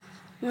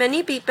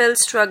Many people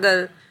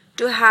struggle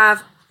to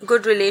have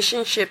good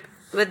relationship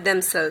with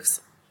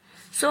themselves.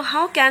 So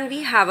how can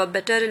we have a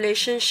better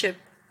relationship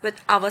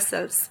with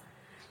ourselves?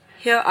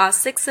 Here are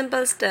 6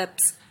 simple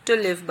steps to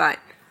live by.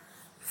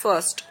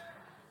 First,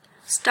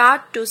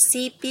 start to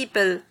see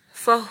people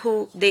for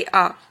who they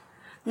are,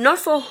 not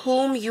for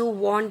whom you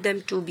want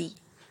them to be.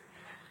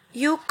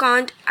 You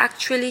can't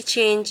actually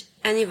change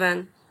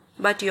anyone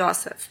but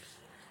yourself.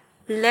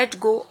 Let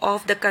go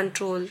of the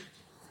control.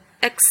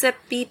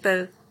 Accept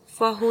people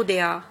for who they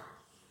are.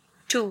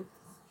 2.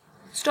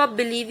 Stop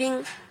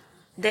believing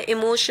the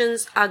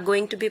emotions are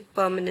going to be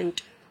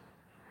permanent.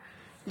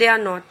 They are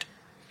not.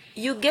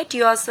 You get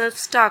yourself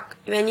stuck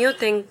when you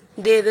think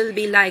they will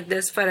be like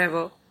this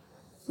forever.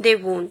 They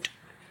won't.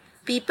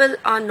 People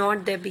are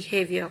not their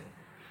behavior.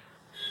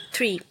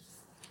 3.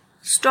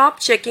 Stop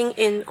checking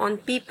in on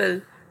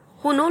people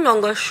who no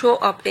longer show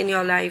up in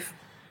your life.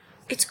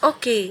 It's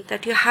okay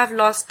that you have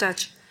lost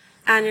touch,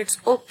 and it's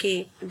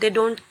okay they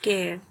don't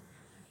care.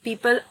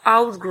 People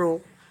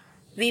outgrow.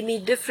 We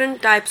meet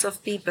different types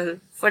of people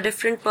for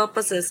different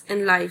purposes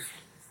in life.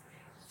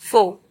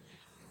 4.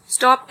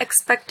 Stop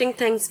expecting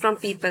things from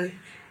people.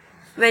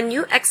 When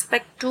you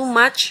expect too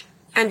much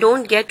and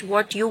don't get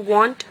what you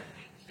want,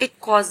 it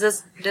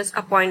causes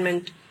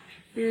disappointment.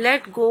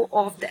 Let go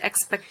of the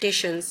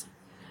expectations.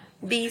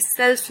 Be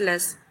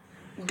selfless.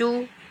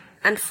 Do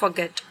and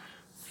forget.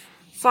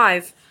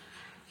 5.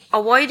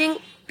 Avoiding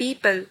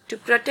people to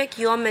protect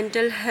your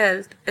mental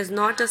health is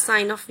not a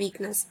sign of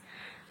weakness.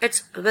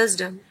 It's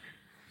wisdom.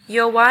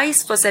 You're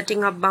wise for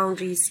setting up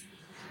boundaries.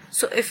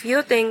 So if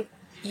you think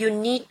you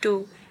need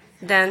to,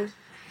 then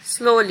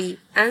slowly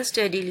and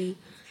steadily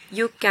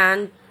you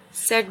can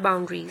set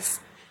boundaries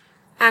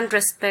and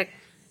respect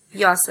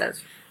yourself.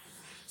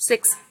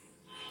 6.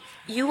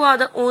 You are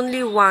the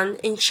only one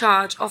in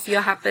charge of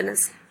your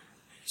happiness.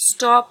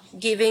 Stop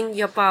giving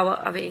your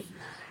power away.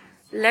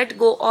 Let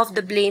go of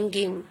the blame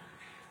game.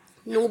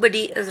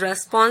 Nobody is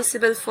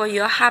responsible for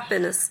your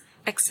happiness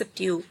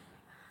except you.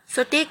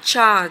 So take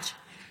charge,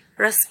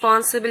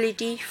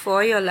 responsibility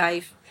for your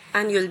life,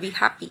 and you'll be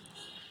happy.